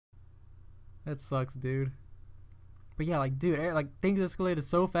That sucks, dude. But yeah, like, dude, like things escalated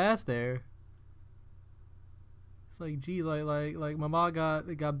so fast there. It's like, gee, like my mom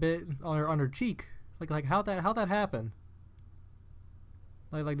got bit on her cheek. Like how that happened?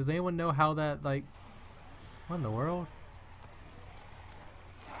 Like, does anyone know how that like? What in the world?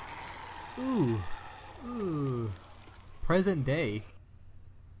 Ooh, ooh. Present day.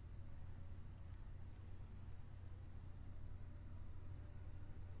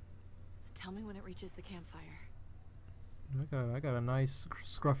 Tell me when it reaches the campfire. I got a nice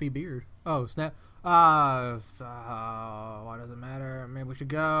scruffy beard. Oh snap! So, why does it matter? Maybe we should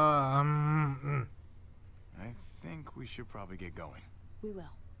go. I think we should probably get going. We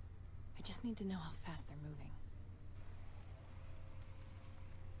will. I just need to know how fast they're moving.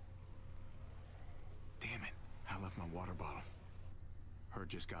 Damn it! I left my water bottle. Her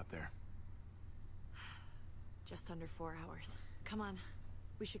just got there. Just under 4 hours. Come on.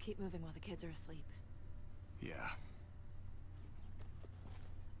 We should keep moving while the kids are asleep. Yeah.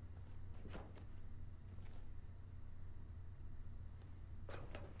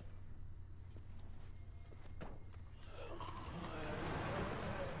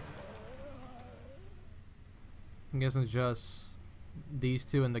 I'm guessing it's just these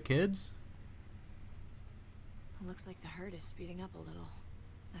two and the kids. It looks like the herd is speeding up a little.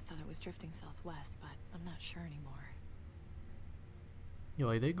 I thought it was drifting southwest, but I'm not sure anymore. Yeah,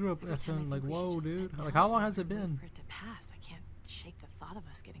 like they grew up Every time I after, like, think we should whoa, just dude. head Like, down how long has somewhere it and wait been? for it to pass. I can't shake the thought of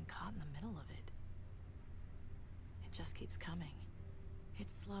us getting caught in the middle of it. It just keeps coming.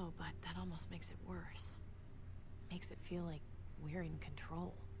 It's slow, but that almost makes it worse. Makes it feel like we're in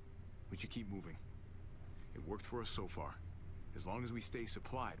control. We should keep moving. It worked for us so far. As long as we stay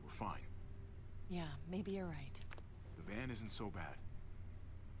supplied, we're fine. Yeah, maybe you're right. The van isn't so bad.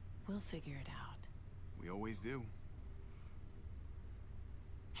 We'll figure it out. We always do.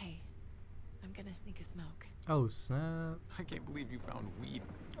 Hey, I'm gonna sneak a smoke. Oh snap! I can't believe you found weed.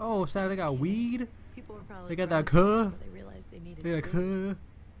 Oh snap! They got weed. People were probably They got that growing cud. before they realized they needed They got food. cud.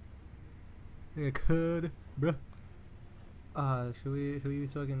 They got cud, bruh. Should we be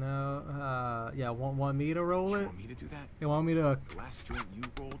talking now? Yeah, want me to roll You it? want me to do that? You want me to? The last joint you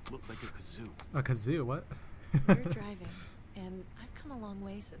rolled looked like a kazoo. A kazoo? What? We're driving, and I've come a long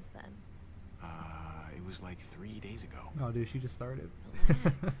way since then. It was like 3 days ago. Oh, dude, she just started.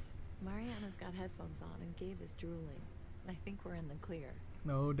 Relax. Mariana's got headphones on, and Gabe is drooling. I think we're in the clear.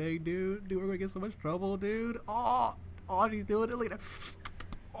 No, dang, dude. Dude, we're gonna get so much trouble, dude. Oh, she's doing it. Look at that.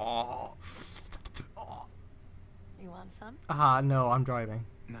 Oh. You want some? No, I'm driving.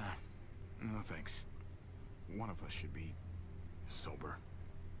 Nah. No thanks. One of us should be sober.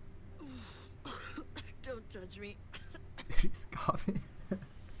 Don't judge me. She's coughing.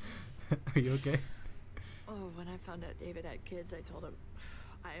 Are you okay? Oh, when I found out David had kids, I told him,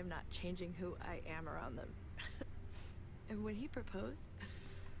 I am not changing who I am around them. And when he proposed,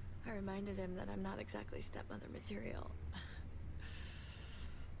 I reminded him that I'm not exactly stepmother material.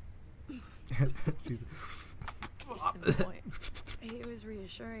 She's. Case in point. He was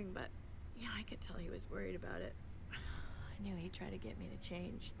reassuring, but yeah, I could tell he was worried about it. I knew he'd try to get me to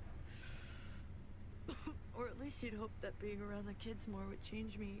change. Or at least he'd hope that being around the kids more would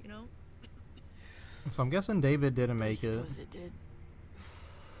change me, you know? So I'm guessing David didn't make I it. suppose it did.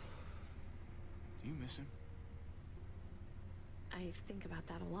 Do you miss him? I think about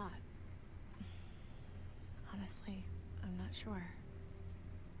that a lot. Honestly, I'm not sure.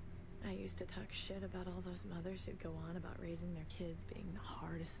 I used to talk shit about all those mothers who'd go on about raising their kids being the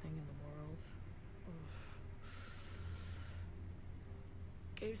hardest thing in the world. Oof.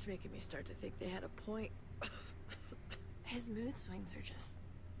 Gabe's making me start to think they had a point. His mood swings are just...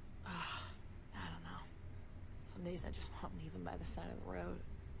 I don't know. Some days I just want to leave him by the side of the road.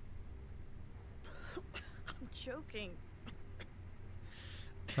 I'm choking.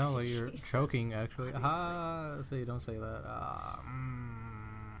 Sounds like you're Jesus. choking, actually. Obviously. See, don't say that.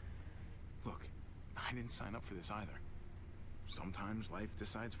 Look, I didn't sign up for this either. Sometimes life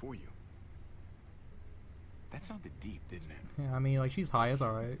decides for you. That sounded deep, didn't it? Yeah, I mean, like, she's high. It's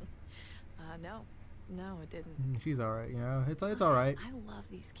alright. No. No, it didn't. She's alright, you know? It's alright. I love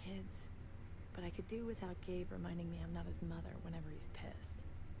these kids. But I could do without Gabe reminding me I'm not his mother whenever he's pissed.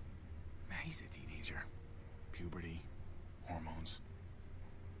 He's a teenager. Puberty, hormones.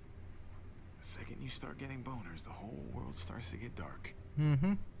 The second you start getting boners, the whole world starts to get dark.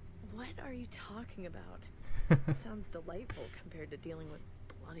 Mm-hmm. What are you talking about? It sounds delightful compared to dealing with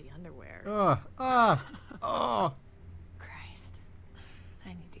bloody underwear. Oh. Christ. I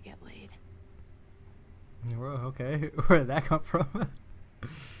need to get laid. Well, okay. Where did that come from?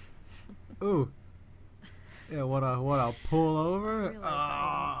 Ooh. Yeah, what I'll pull over? I realized that was an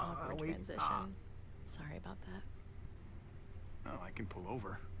awkward wait. transition. Sorry about that. Oh, I can pull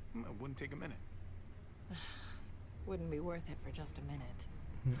over. It wouldn't take a minute. Wouldn't be worth it for just a minute.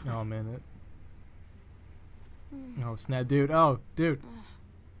 Oh, man. Oh, snap, dude. Oh, dude.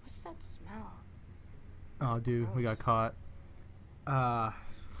 What's that smell? Oh, dude, we got caught.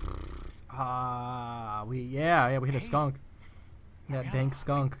 We hit a skunk. That Yeah, dank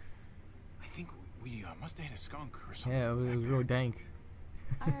skunk. I think we must have hit a skunk or something. Yeah, it was back real there. dank.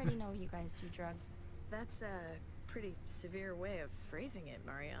 I already know you guys do drugs. That's a pretty severe way of phrasing it,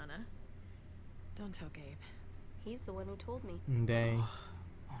 Mariana. Don't tell Gabe. He's the one who told me. Dang.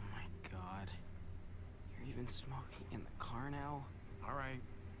 Oh my god. You're even smoking in the car now? All right.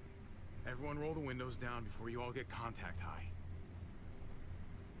 Everyone roll the windows down before you all get contact high.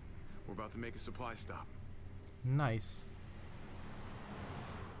 We're about to make a supply stop. Nice.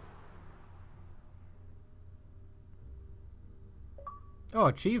 Oh,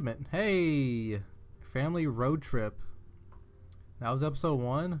 achievement. Hey. Family road trip. That was episode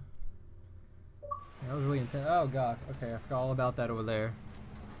 1. That was really intense. Oh, God. Okay, I forgot all about that over there.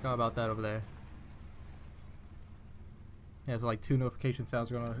 Yeah, so like 2 notification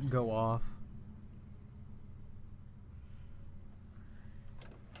sounds are gonna go off.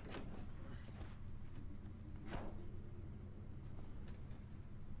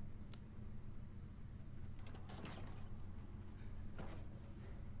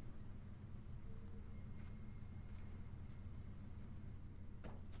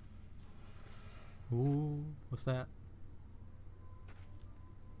 Ooh, what's that?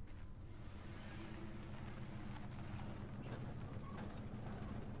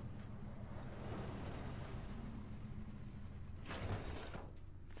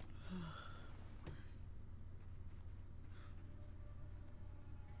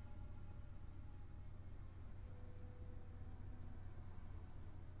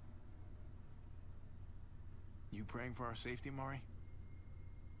 You praying for our safety, Mari?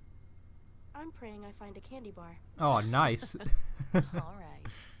 I'm praying I find a candy bar. Oh, nice. All right.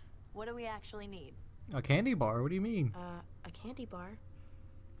 What do we actually need? A candy bar? What do you mean? A candy bar?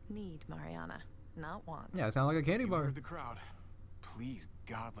 Need, Mariana, not want. Yeah, it sounds like a candy You bar. heard the crowd. Please,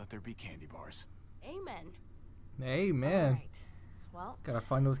 God, let there be candy bars. Amen. Hey, All man. right. Well, Gotta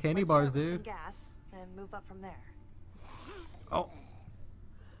find those candy let's bars, start with some dude. gas and move up from there. Oh.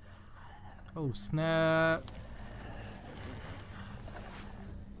 Oh, snap.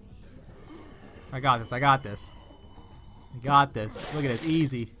 I got this. Look at this.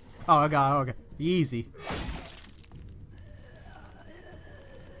 Easy. Oh, I got it. Okay. Easy.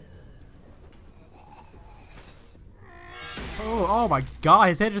 Oh my god,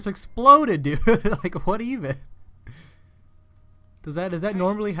 his head just exploded, dude. Like, what even? Does that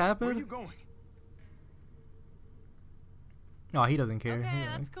normally Where are happen? you going? No, he doesn't care. Okay, Yeah,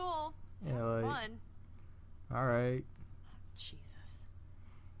 that's cool. Yeah, like, Fun. alright. Jesus.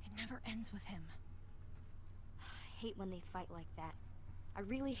 It never ends with him. I hate when they fight like that. I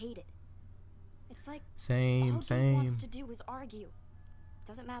really hate it. It's like all Same, he wants same, to do is argue.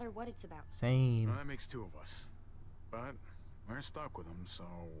 Doesn't matter what it's about. same. Well, that makes 2 of us. But we're stuck with them, so...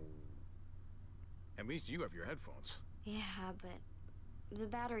 At least you have your headphones. Yeah, but the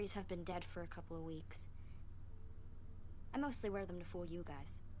batteries have been dead for a couple of weeks. I mostly wear them to fool you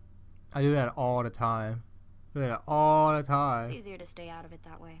guys. I do that all the time. It's easier to stay out of it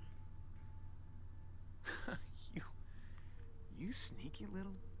that way. You sneaky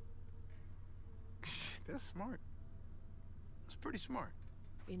little... That's smart. That's pretty smart.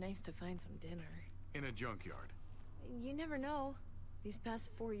 Be nice to find some dinner. In a junkyard. You never know. These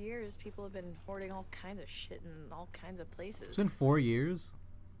past 4 years, people have been hoarding all kinds of shit in all kinds of places. It's been 4 years.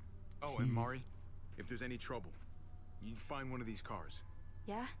 Oh, and Jeez. Mari, if there's any trouble, you find one of these cars.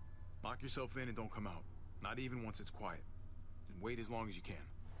 Yeah? Lock yourself in and don't come out. Not even once it's quiet. And wait as long as you can.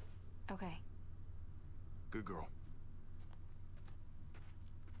 Okay. Good girl.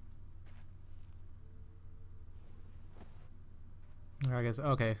 I guess.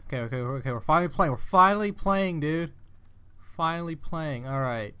 Okay. We're finally playing, dude. Finally playing. All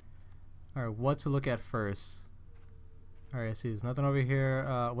right. What to look at first? All right. See, there's nothing over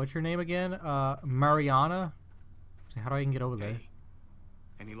here. What's your name again? Mariana. See, how do I even get over there? Hey,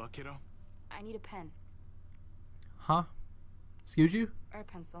 any luck, kiddo? I need a pen. Huh? Excuse you? Or a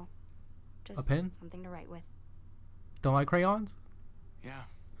pencil. Just pen? something to write with. Don't like crayons? Yeah,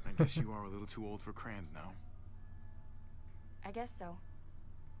 I guess you are a little too old for crayons now. I guess so.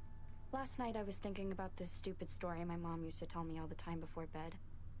 Last night I was thinking about this stupid story my mom used to tell me all the time before bed.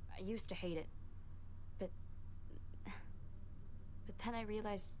 I used to hate it. But then I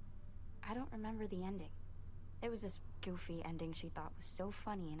realized I don't remember the ending. It was this goofy ending she thought was so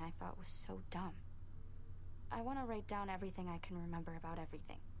funny and I thought was so dumb. I want to write down everything I can remember about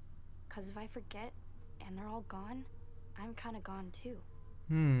everything. 'Cause if I forget and they're all gone, I'm kind of gone too.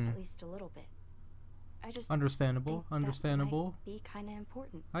 At least a little bit. I just Understandable. think Understandable. that might be kind of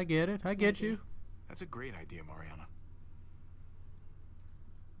important. I get it. I get you. That's a great idea, Mariana.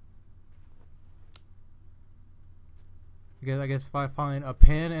 I guess if I find a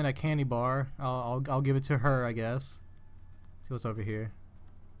pen and a candy bar, I'll give it to her. I guess. See what's over here.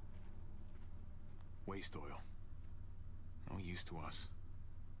 Waste oil. No use to us.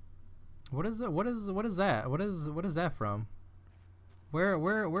 What is it? What is that? What is that from? Where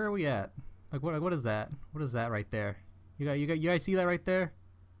are we at? Like what is that? What is that right there? You guys see that right there?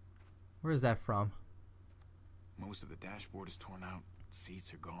 Where is that from? Most of the dashboard is torn out.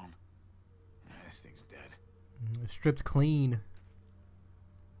 Seats are gone. This thing's dead. Stripped clean.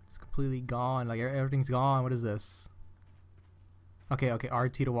 It's completely gone. Like everything's gone. What is this? Okay,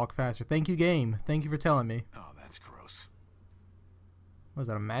 RT to walk faster. Thank you, game. Thank you for telling me. Oh, that's gross. What is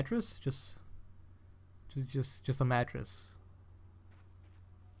that? A mattress? Just a mattress.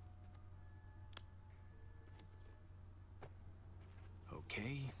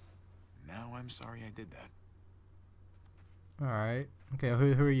 Okay. Now I'm sorry I did that. All right. Okay.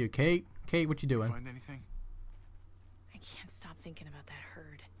 Who are you, Kate? Kate, what you doing? Find anything? I can't stop thinking about that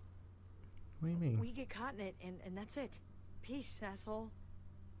herd. What do you mean? We get caught in it, and that's it. Peace, asshole.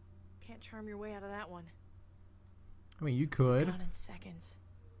 Can't charm your way out of that one. I mean, you could. Gone in seconds.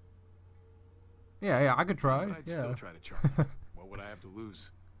 Yeah, I could try. But I'd Yeah. still try to charm. What would I have to lose?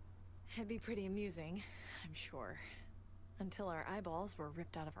 It'd be pretty amusing, I'm sure. Until our eyeballs were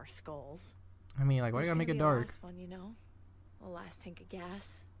ripped out of our skulls. I mean, like, why you There's gotta make gonna it be a dark? last one, you know? The last tank of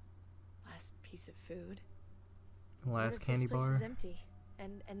gas. Last piece of food. What Last if candy this place bar. is empty?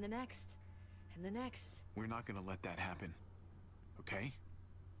 And the next. And the next. We're not gonna let that happen. Okay?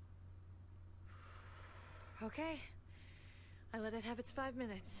 Okay. I let it have its 5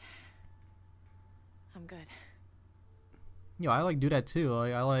 minutes. I'm good. Yeah, I like do that too.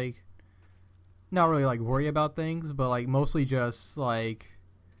 Like I like not really like worry about things, but like mostly just like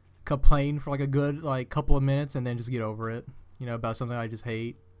complain for like a good like couple of minutes and then just get over it. You know, about something I just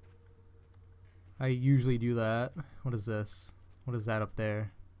hate. I usually do that. What is this? What is that up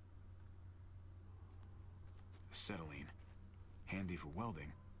there? Acetylene. Handy for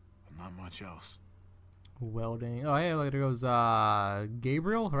welding, but not much else. Welding. Oh yeah, look, there goes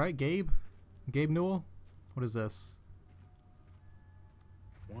Gabriel, right? Gabe Newell. What is this?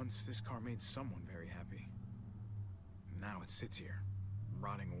 Once, this car made someone very happy. Now it sits here,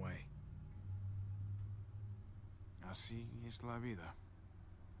 rotting away. Así es la vida.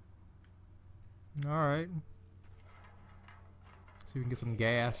 Alright. See if we can get some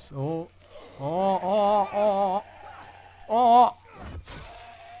gas. Oh.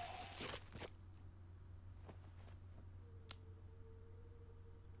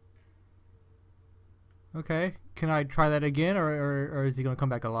 Okay. Can I try that again, or is he gonna come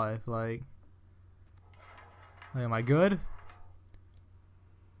back alive? Like, am I good?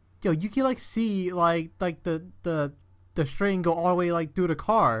 Yo, you can like see like the string go all the way like through the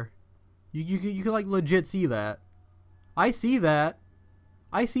car. You can like legit see that. I see that.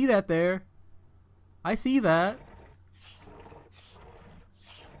 I see that there. I see that.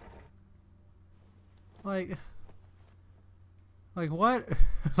 Like what?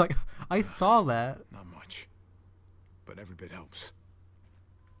 Like I saw that. Not much, but every bit helps.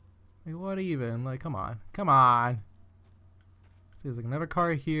 Like what even? Like come on. Come on. See, there's like another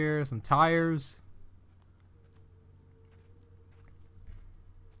car here, some tires.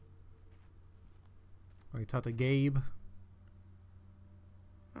 We talked to Gabe.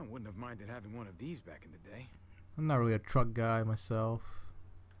 I wouldn't have minded having one of these back in the day. I'm not really a truck guy myself.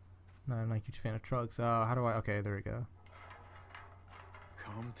 No, I'm not a huge fan of trucks. How do I? Okay, there we go.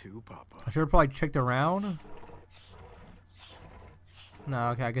 Come to Papa. I should have probably checked around. No,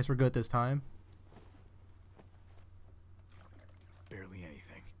 okay, I guess we're good this time. Barely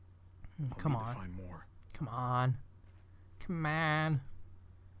anything. Come I'll need on. to find more. Come on. Come on.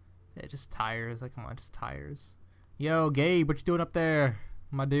 Yeah, just tires. Like, come on, just tires. Yo, Gabe, what you doing up there,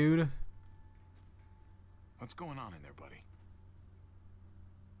 my dude? What's going on in there, buddy?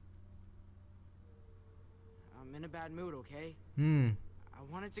 I'm in a bad mood, okay? I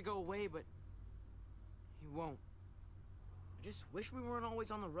want it to go away, but he won't. I just wish we weren't always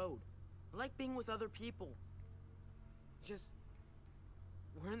on the road. I like being with other people. Just,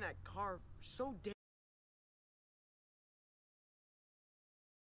 we're in that car so damn